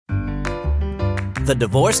the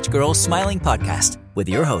Divorced Girl Smiling Podcast with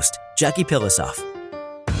your host, Jackie Pilosoff.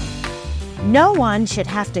 No one should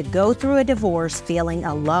have to go through a divorce feeling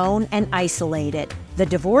alone and isolated. The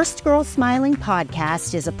Divorced Girl Smiling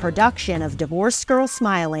Podcast is a production of Divorced Girl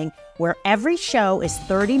Smiling, where every show is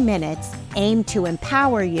 30 minutes aimed to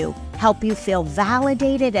empower you, help you feel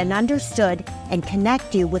validated and understood, and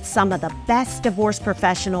connect you with some of the best divorce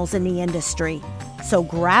professionals in the industry. So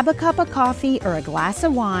grab a cup of coffee or a glass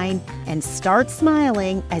of wine and start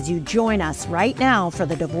smiling as you join us right now for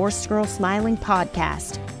the Divorced Girl Smiling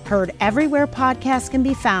Podcast. Heard everywhere podcasts can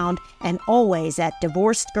be found and always at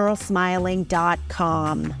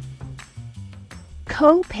divorcedgirlsmiling.com.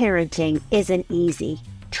 Co-parenting isn't easy.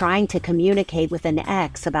 Trying to communicate with an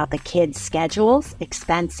ex about the kids' schedules,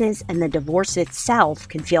 expenses, and the divorce itself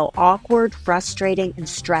can feel awkward, frustrating, and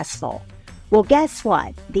stressful. Well, guess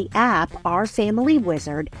what? The app, Our Family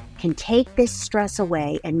Wizard, can take this stress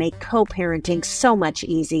away and make co-parenting so much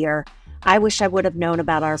easier. I wish I would have known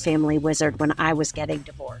about Our Family Wizard when I was getting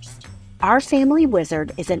divorced. Our Family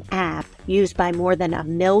Wizard is an app used by more than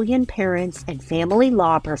 1 million parents and family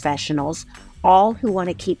law professionals, all who want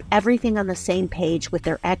to keep everything on the same page with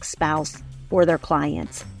their ex-spouse or their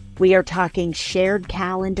clients. We are talking shared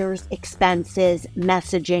calendars, expenses,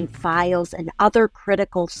 messaging, files, and other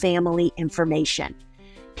critical family information.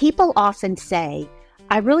 People often say,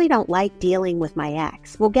 I really don't like dealing with my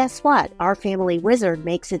ex. Well, guess what? Our Family Wizard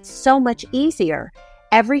makes it so much easier.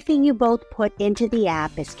 Everything you both put into the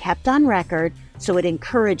app is kept on record, so it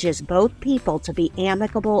encourages both people to be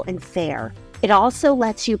amicable and fair. It also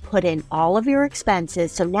lets you put in all of your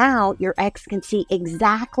expenses, so now your ex can see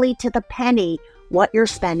exactly to the penny what you're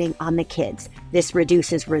spending on the kids. This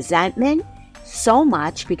reduces resentment so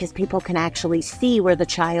much because people can actually see where the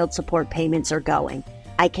child support payments are going.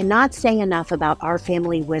 I cannot say enough about Our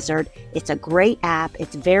Family Wizard. It's a great app,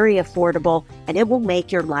 it's very affordable, and it will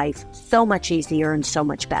make your life so much easier and so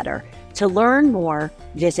much better. To learn more,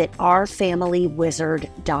 visit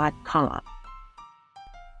ourfamilywizard.com.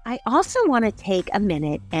 I also want to take a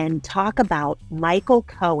minute and talk about Michael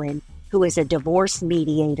Cohen, who is a divorce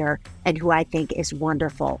mediator and who I think is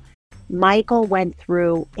wonderful. Michael went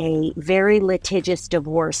through a very litigious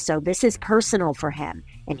divorce, so this is personal for him.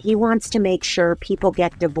 And he wants to make sure people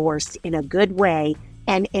get divorced in a good way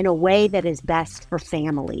and in a way that is best for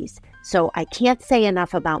families. So I can't say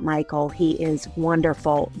enough about Michael. He is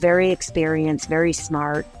wonderful, very experienced, very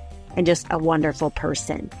smart, and just a wonderful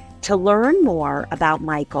person. To learn more about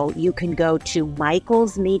Michael, you can go to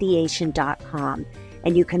michaelsmediation.com,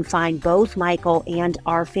 and you can find both Michael and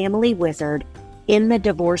Our Family Wizard in the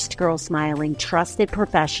Divorced Girl Smiling Trusted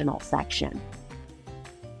Professional section.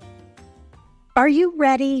 Are you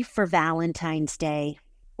ready for Valentine's Day?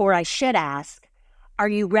 Or I should ask, are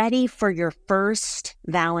you ready for your first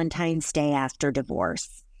Valentine's Day after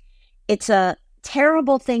divorce? It's a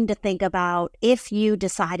terrible thing to think about. If you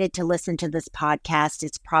decided to listen to this podcast,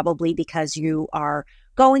 it's probably because you are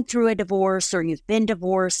going through a divorce or you've been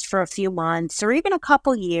divorced for a few months or even a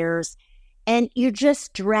couple years, and you're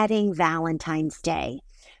just dreading Valentine's Day.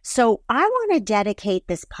 So I want to dedicate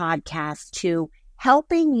this podcast to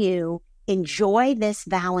helping you enjoy this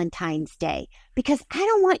Valentine's Day, because I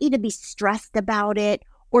don't want you to be stressed about it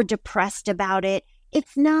or depressed about it.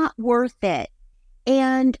 It's not worth it.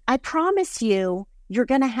 And I promise you, you're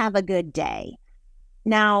going to have a good day.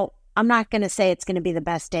 Now, I'm not going to say it's going to be the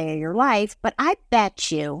best day of your life, but I bet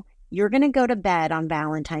you're going to go to bed on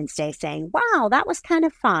Valentine's Day saying, wow, that was kind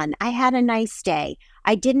of fun. I had a nice day.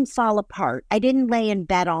 I didn't fall apart. I didn't lay in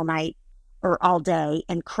bed all night or all day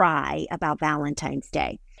and cry about Valentine's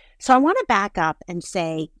Day. So I want to back up and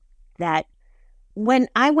say that when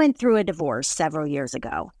I went through a divorce several years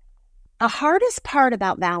ago, the hardest part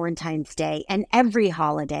about Valentine's Day and every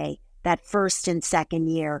holiday, that first and second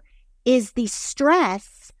year, is the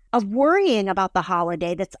stress of worrying about the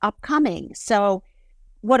holiday that's upcoming. So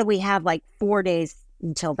what do we have, like 4 days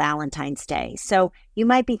until Valentine's Day? So you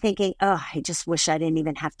might be thinking, oh, I just wish I didn't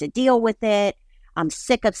even have to deal with it. I'm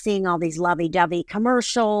sick of seeing all these lovey-dovey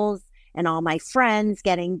commercials and all my friends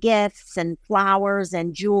getting gifts and flowers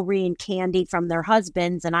and jewelry and candy from their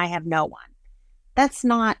husbands, and I have no one. That's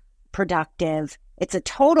not productive. It's a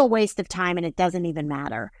total waste of time, and it doesn't even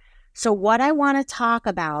matter. So what I want to talk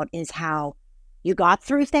about is how you got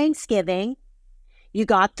through Thanksgiving, you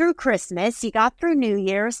got through Christmas, you got through New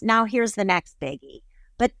Year's. Now here's the next biggie.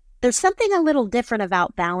 But there's something a little different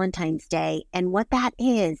about Valentine's Day, and what that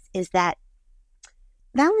is that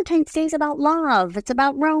Valentine's Day is about love. It's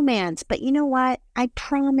about romance. But you know what? I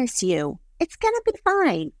promise you, it's going to be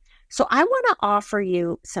fine. So I want to offer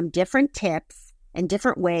you some different tips and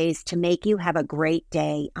different ways to make you have a great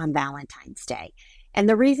day on Valentine's Day. And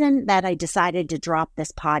the reason that I decided to drop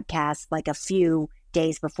this podcast like a few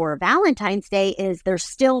days before Valentine's Day is there's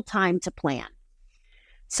still time to plan.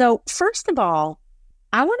 So first of all,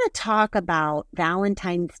 I want to talk about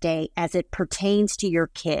Valentine's Day as it pertains to your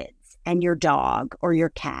kids and your dog or your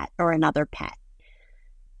cat or another pet.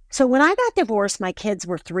 So when I got divorced, my kids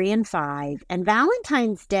were 3 and 5, and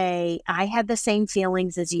Valentine's Day, I had the same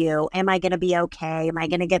feelings as you. Am I going to be okay? Am I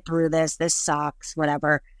going to get through this? This sucks,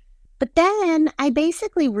 whatever. But then I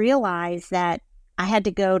basically realized that I had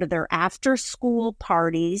to go to their after-school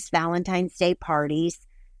parties, Valentine's Day parties,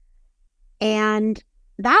 and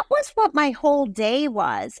that was what my whole day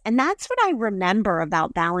was. And that's what I remember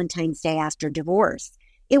about Valentine's Day after divorce.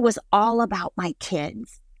 It was all about my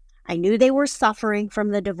kids. I knew they were suffering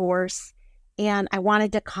from the divorce, and I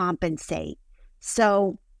wanted to compensate.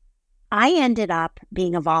 So I ended up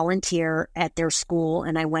being a volunteer at their school,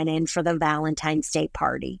 and I went in for the Valentine's Day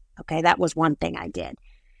party. Okay, that was one thing I did.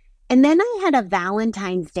 And then I had a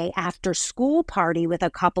Valentine's Day after school party with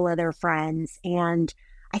a couple of their friends, and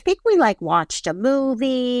I think we watched a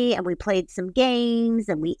movie, and we played some games,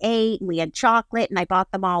 and we ate, and we had chocolate, and I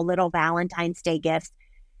bought them all little Valentine's Day gifts.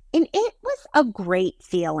 And it was a great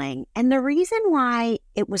feeling. And the reason why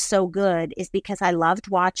it was so good is because I loved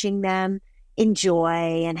watching them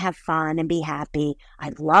enjoy and have fun and be happy.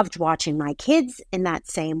 I loved watching my kids in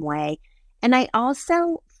that same way. And I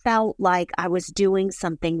also felt like I was doing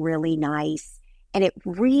something really nice. And it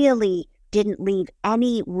really didn't leave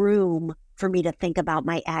any room for me to think about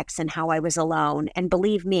my ex and how I was alone. And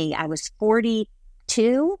believe me, I was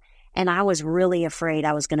 42 and I was really afraid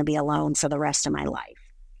I was going to be alone for the rest of my life.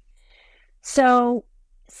 So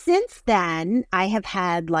since then, I have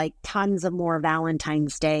had tons of more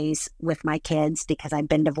Valentine's Days with my kids because I've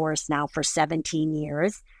been divorced now for 17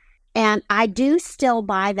 years. And I do still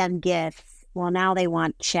buy them gifts. Well, now they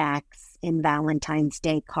want checks in Valentine's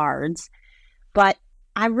Day cards. But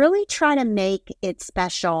I really try to make it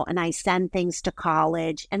special, and I send things to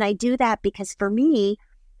college. And I do that because for me,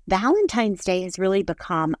 Valentine's Day has really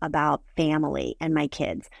become about family and my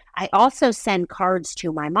kids. I also send cards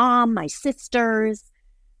to my mom, my sisters,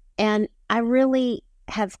 and I really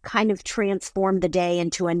have kind of transformed the day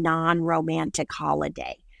into a non-romantic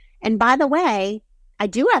holiday. And by the way, I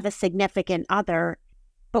do have a significant other,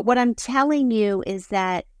 but what I'm telling you is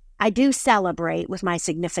that I do celebrate with my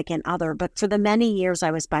significant other, but for the many years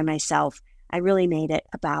I was by myself, I really made it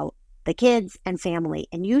about the kids and family,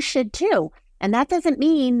 and you should too. And that doesn't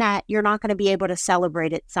mean that you're not going to be able to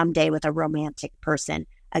celebrate it someday with a romantic person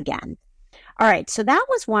again. All right, so that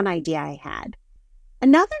was one idea I had.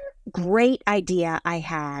 Another great idea I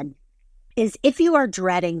had is if you are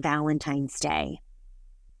dreading Valentine's Day,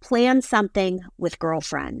 plan something with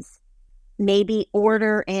girlfriends. Maybe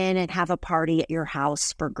order in and have a party at your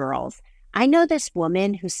house for girls. I know this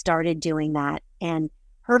woman who started doing that, and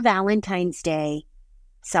her Valentine's Day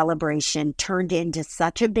celebration turned into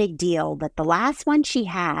such a big deal that the last one she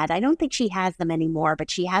had, I don't think she has them anymore,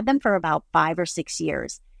 but she had them for about 5 or 6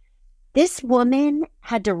 years. This woman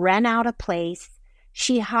had to rent out a place.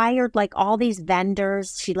 She hired all these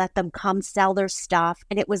vendors. She let them come sell their stuff,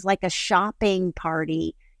 and it was like a shopping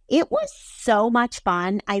party. It was so much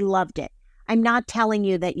fun. I loved it. I'm not telling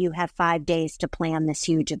you that you have 5 days to plan this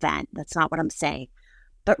huge event. That's not what I'm saying.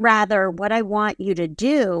 But rather, what I want you to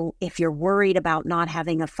do, if you're worried about not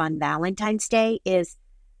having a fun Valentine's Day, is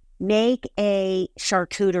make a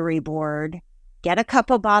charcuterie board, get a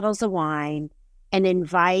couple bottles of wine, and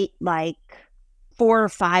invite 4 or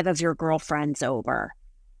 5 of your girlfriends over.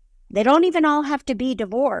 They don't even all have to be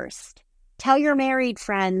divorced. Tell your married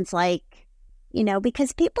friends,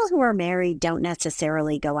 because people who are married don't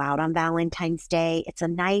necessarily go out on Valentine's Day. It's a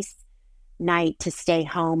nice night to stay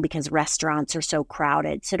home because restaurants are so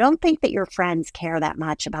crowded. So don't think that your friends care that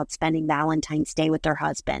much about spending Valentine's Day with their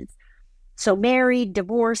husbands. So married,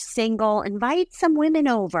 divorced, single, invite some women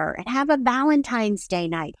over and have a Valentine's Day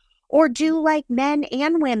night. Or do like men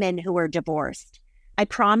and women who are divorced. I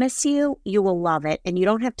promise you, you will love it, and you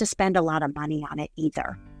don't have to spend a lot of money on it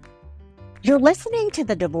either. You're listening to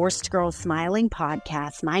the Divorced Girl Smiling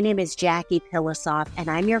podcast. My name is Jackie Pilosoff, and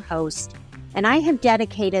I'm your host. And I have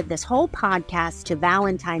dedicated this whole podcast to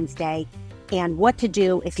Valentine's Day and what to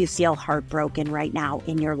do if you feel heartbroken right now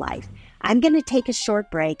in your life. I'm going to take a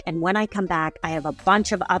short break, and when I come back, I have a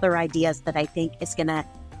bunch of other ideas that I think is going to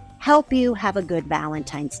help you have a good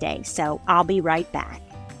Valentine's Day. So I'll be right back.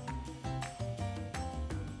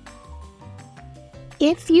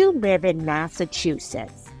 If you live in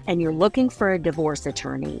Massachusetts and you're looking for a divorce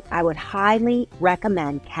attorney, I would highly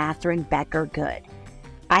recommend Catherine Becker Good.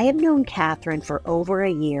 I have known Catherine for over a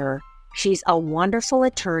year. She's a wonderful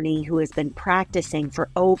attorney who has been practicing for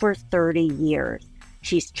over 30 years.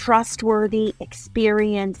 She's trustworthy,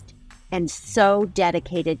 experienced, and so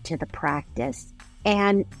dedicated to the practice.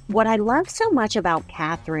 And what I love so much about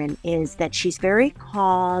Catherine is that she's very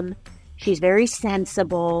calm, she's very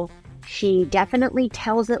sensible, she definitely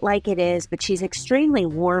tells it like it is, but she's extremely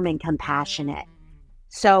warm and compassionate.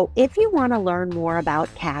 So if you want to learn more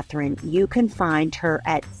about Catherine, you can find her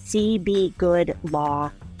at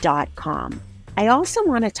cbgoodlaw.com. I also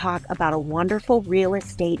want to talk about a wonderful real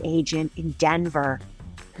estate agent in Denver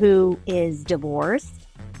who is divorced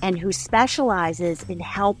and who specializes in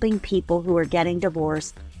helping people who are getting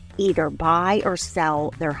divorced either buy or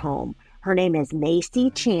sell their home. Her name is Macy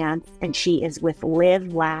Chance, and she is with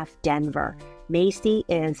Live Laugh Denver. Macy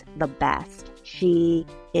is the best. She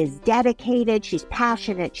is dedicated, she's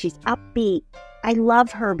passionate, she's upbeat. I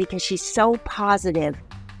love her because she's so positive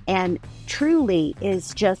and truly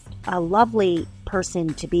is just a lovely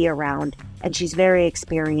person to be around, and she's very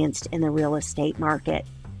experienced in the real estate market.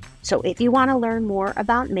 So if you want to learn more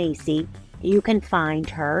about Macy, you can find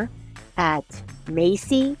her at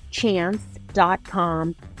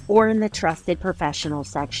macychance.com or in the Trusted Professional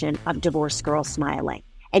section of Divorce Girl Smiling.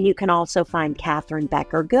 And you can also find Catherine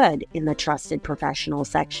Becker Good in the Trusted Professional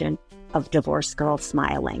section of Divorce Girl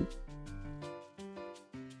Smiling.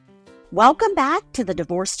 Welcome back to the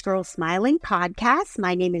Divorced Girl Smiling podcast.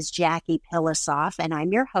 My name is Jackie Pilosoff, and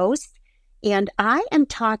I'm your host. And I am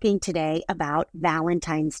talking today about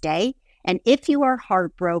Valentine's Day. And if you are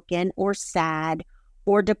heartbroken or sad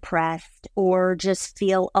or depressed or just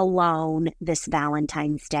feel alone this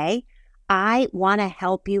Valentine's Day, I want to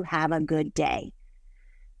help you have a good day.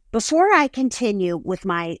 Before I continue with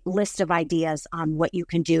my list of ideas on what you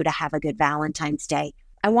can do to have a good Valentine's Day,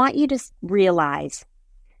 I want you to realize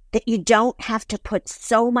that you don't have to put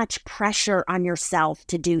so much pressure on yourself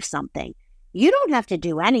to do something. You don't have to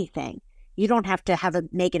do anything. You don't have to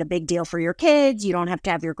make it a big deal for your kids. You don't have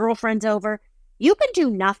to have your girlfriends over. You can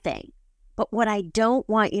do nothing. But what I don't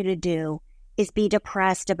want you to do is be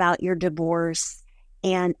depressed about your divorce.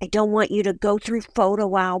 And I don't want you to go through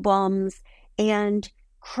photo albums and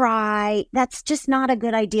cry. That's just not a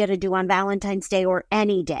good idea to do on Valentine's Day or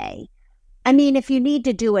any day. I mean, if you need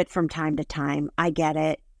to do it from time to time, I get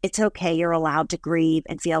it. It's okay. You're allowed to grieve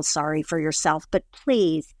and feel sorry for yourself, but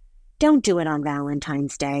please don't do it on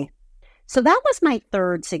Valentine's Day. So that was my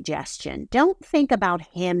third suggestion. Don't think about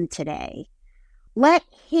him today. Let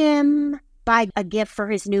him buy a gift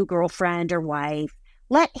for his new girlfriend or wife.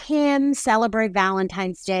 Let him celebrate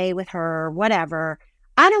Valentine's Day with her, whatever.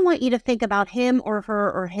 I don't want you to think about him or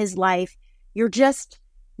her or his life. You're just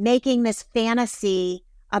making this fantasy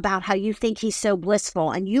about how you think he's so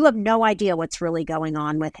blissful, and you have no idea what's really going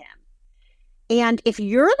on with him. And if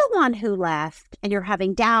you're the one who left and you're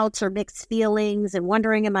having doubts or mixed feelings and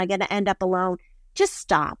wondering, am I going to end up alone? Just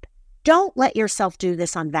stop. Don't let yourself do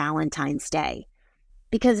this on Valentine's Day,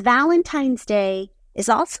 because Valentine's Day is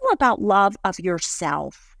also about love of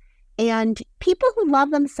yourself. And people who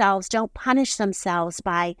love themselves don't punish themselves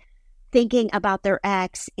by thinking about their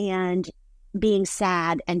ex and being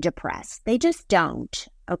sad and depressed. They just don't,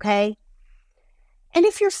 okay? And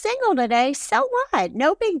if you're single today, so what?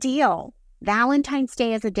 No big deal. Valentine's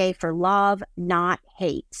Day is a day for love, not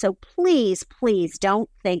hate. So please, please don't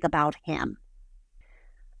think about him.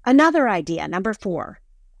 Another idea, number 4,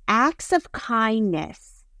 acts of kindness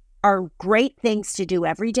are great things to do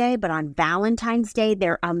every day, but on Valentine's Day,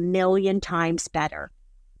 they're a million times better.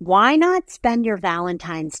 Why not spend your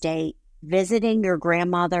Valentine's Day visiting your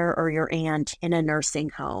grandmother or your aunt in a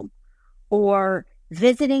nursing home, or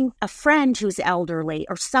visiting a friend who's elderly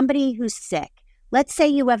or somebody who's sick? Let's say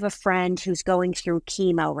you have a friend who's going through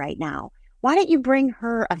chemo right now. Why don't you bring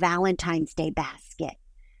her a Valentine's Day basket?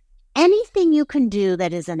 Anything you can do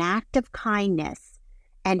that is an act of kindness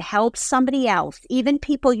and helps somebody else, even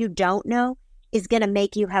people you don't know, is going to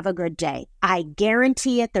make you have a good day. I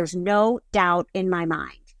guarantee it. There's no doubt in my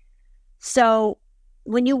mind. So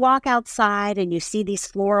when you walk outside and you see these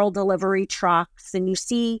floral delivery trucks and you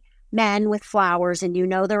see men with flowers and you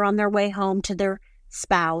know they're on their way home to their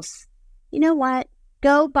spouse, you know what?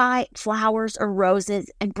 Go buy flowers or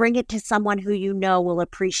roses and bring it to someone who you know will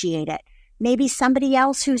appreciate it. Maybe somebody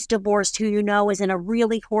else who's divorced who you know is in a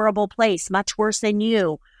really horrible place, much worse than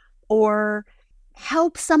you. Or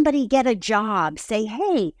help somebody get a job. Say,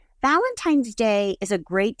 hey, Valentine's Day is a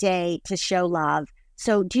great day to show love.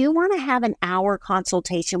 So do you want to have an hour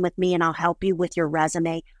consultation with me and I'll help you with your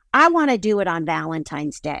resume? I want to do it on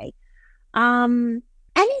Valentine's Day.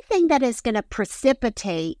 Anything that is going to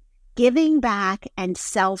precipitate giving back and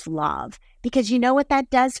self-love. because you know what that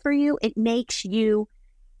does for you? It makes you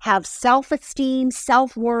have self-esteem,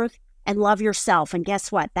 self-worth, and love yourself. And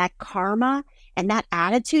guess what? That karma and that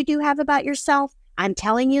attitude you have about yourself, I'm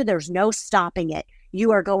telling you, there's no stopping it.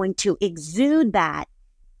 You are going to exude that.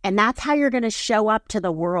 And that's how you're going to show up to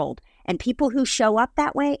the world. And people who show up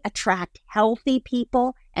that way attract healthy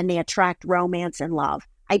people, and they attract romance and love.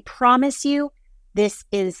 I promise you, this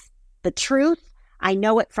is the truth. I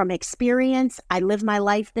know it from experience. I live my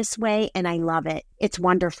life this way, and I love it. It's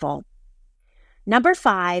wonderful. Number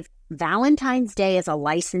 5, Valentine's Day is a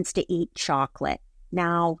license to eat chocolate.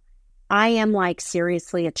 Now, I am like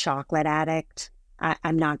seriously a chocolate addict.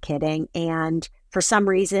 I'm not kidding. And for some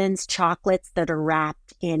reasons, chocolates that are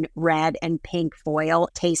wrapped in red and pink foil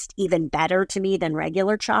taste even better to me than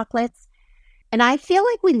regular chocolates. And I feel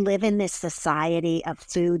like we live in this society of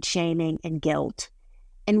food shaming and guilt.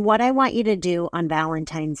 And what I want you to do on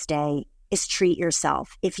Valentine's Day is treat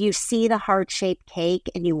yourself. If you see the heart-shaped cake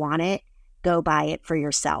and you want it, go buy it for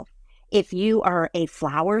yourself. If you are a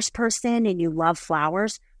flowers person and you love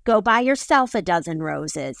flowers, go buy yourself a dozen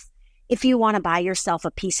roses. If you want to buy yourself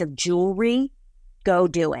a piece of jewelry, go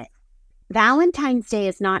do it. Valentine's Day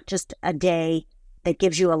is not just a day that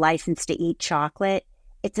gives you a license to eat chocolate.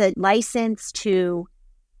 It's a license to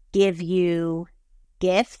give you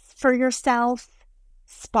gifts for yourself,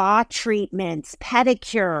 spa treatments,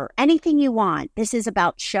 pedicure, anything you want. This is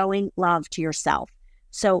about showing love to yourself.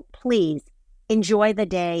 So please enjoy the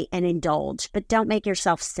day and indulge, but don't make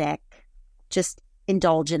yourself sick. Just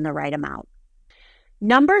indulge in the right amount.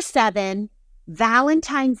 Number 7,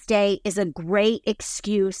 Valentine's Day is a great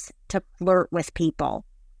excuse to flirt with people.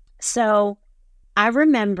 So I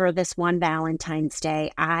remember this one Valentine's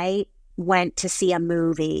Day, I went to see a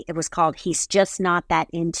movie. It was called He's Just Not That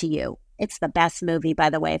Into You. It's the best movie, by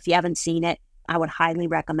the way. If you haven't seen it, I would highly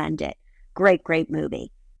recommend it. Great, great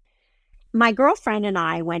movie. My girlfriend and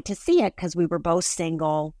I went to see it because we were both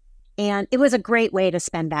single, and it was a great way to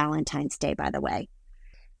spend Valentine's Day, by the way.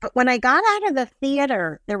 But when I got out of the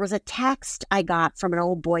theater, there was a text I got from an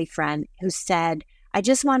old boyfriend who said, I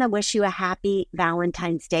just want to wish you a happy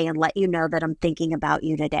Valentine's Day and let you know that I'm thinking about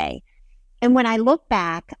you today. And when I look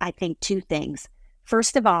back, I think 2 things.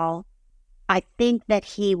 First of all, I think that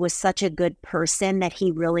he was such a good person that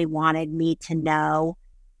he really wanted me to know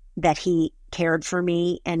that he cared for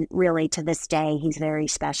me. And really, to this day, he's very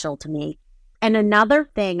special to me. And another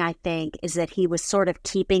thing I think is that he was sort of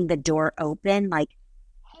keeping the door open, like,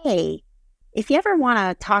 hey, if you ever want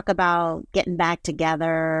to talk about getting back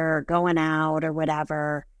together or going out or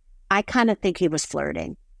whatever, I kind of think he was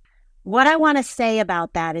flirting. What I want to say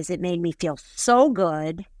about that is it made me feel so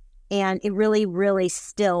good, and it really, really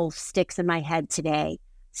still sticks in my head today.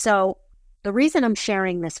 So the reason I'm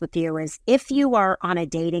sharing this with you is if you are on a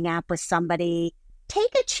dating app with somebody,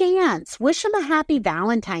 take a chance. Wish them a happy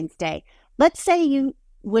Valentine's Day. Let's say you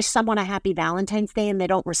wish someone a happy Valentine's Day and they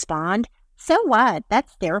don't respond. So what?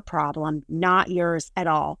 That's their problem, not yours at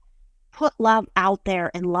all. Put love out there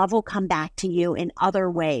and love will come back to you in other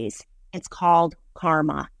ways. It's called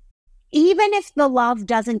karma. Even if the love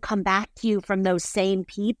doesn't come back to you from those same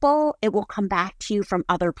people, it will come back to you from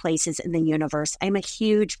other places in the universe. I'm a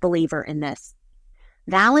huge believer in this.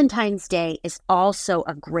 Valentine's Day is also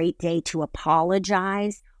a great day to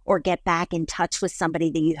apologize or get back in touch with somebody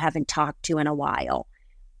that you haven't talked to in a while.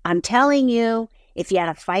 I'm telling you, if you had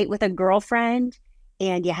a fight with a girlfriend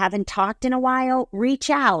and you haven't talked in a while, reach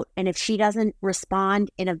out. And if she doesn't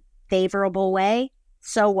respond in a favorable way,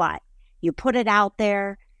 so what? You put it out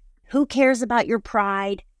there. Who cares about your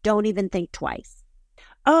pride? Don't even think twice.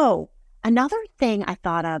 Oh, another thing I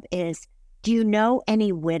thought of is, do you know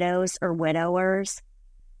any widows or widowers?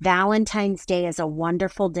 Valentine's Day is a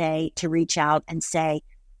wonderful day to reach out and say,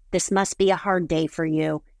 this must be a hard day for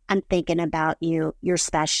you. I'm thinking about you. You're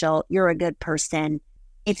special. You're a good person.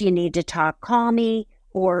 If you need to talk, call me,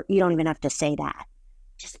 or you don't even have to say that.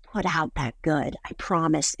 Just put out that good. I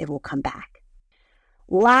promise it will come back.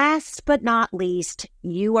 Last but not least,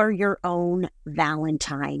 you are your own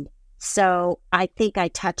Valentine. So I think I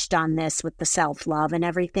touched on this with the self-love and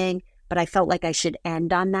everything, but I felt like I should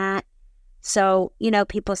end on that. So,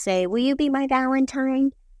 people say, will you be my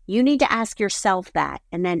Valentine? You need to ask yourself that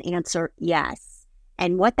and then answer yes.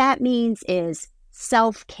 And what that means is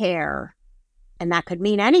self-care. And that could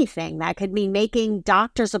mean anything. That could mean making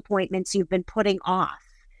doctor's appointments you've been putting off.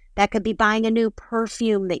 That could be buying a new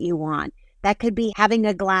perfume that you want. That could be having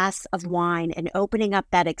a glass of wine and opening up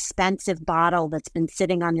that expensive bottle that's been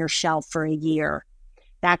sitting on your shelf for a year.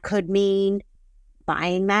 That could mean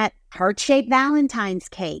buying that heart-shaped Valentine's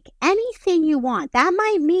cake. Anything you want. That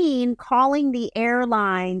might mean calling the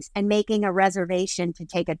airlines and making a reservation to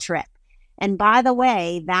take a trip. And by the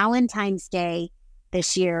way, Valentine's Day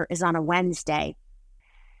this year is on a Wednesday.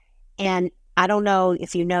 And I don't know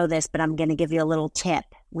if you know this, but I'm going to give you a little tip.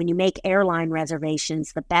 When you make airline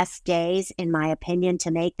reservations, the best days, in my opinion,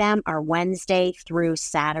 to make them are Wednesday through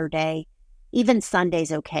Saturday. Even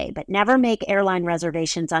Sunday's okay, but never make airline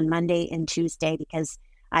reservations on Monday and Tuesday because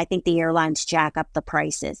I think the airlines jack up the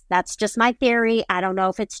prices. That's just my theory. I don't know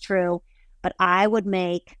if it's true, but I would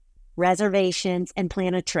make reservations and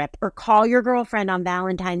plan a trip, or call your girlfriend on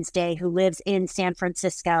Valentine's Day who lives in San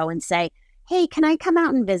Francisco and say, hey, can I come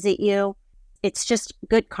out and visit you? It's just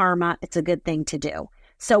good karma. It's a good thing to do.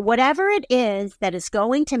 So whatever it is that is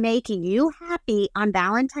going to make you happy on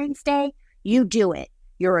Valentine's Day, you do it.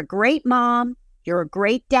 You're a great mom. You're a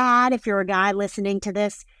great dad if you're a guy listening to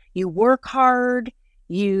this. You work hard.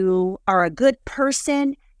 You are a good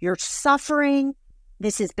person. You're suffering.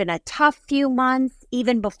 This has been a tough few months.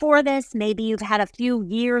 Even before this, maybe you've had a few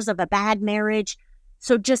years of a bad marriage.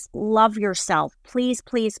 So just love yourself. Please,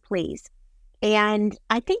 please, please. And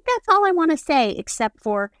I think that's all I want to say, except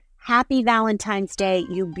for happy Valentine's Day,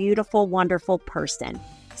 you beautiful, wonderful person.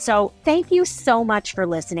 So thank you so much for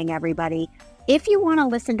listening, everybody. If you want to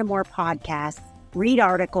listen to more podcasts, read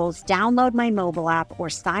articles, download my mobile app, or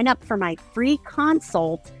sign up for my free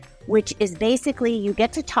consult, which is basically you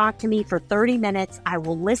get to talk to me for 30 minutes. I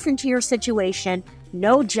will listen to your situation,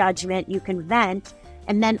 no judgment. You can vent,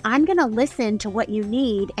 and then I'm going to listen to what you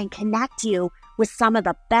need and connect you with some of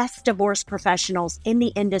the best divorce professionals in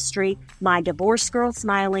the industry, my Divorce Girl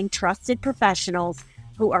Smiling trusted professionals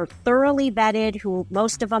who are thoroughly vetted, who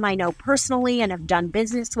most of them I know personally and have done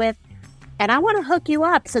business with. And I want to hook you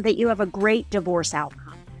up so that you have a great divorce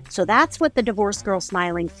outcome. So that's what the Divorce Girl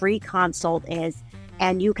Smiling free consult is.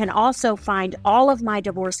 And you can also find all of my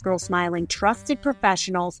Divorce Girl Smiling trusted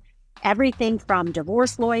professionals, everything from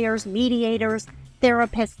divorce lawyers, mediators,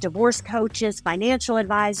 therapists, divorce coaches, financial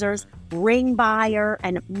advisors, ring buyer,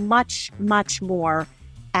 and much, much more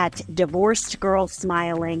at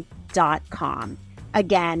divorcedgirlsmiling.com.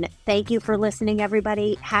 Again, thank you for listening,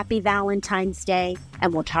 everybody. Happy Valentine's Day,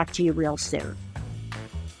 and we'll talk to you real soon.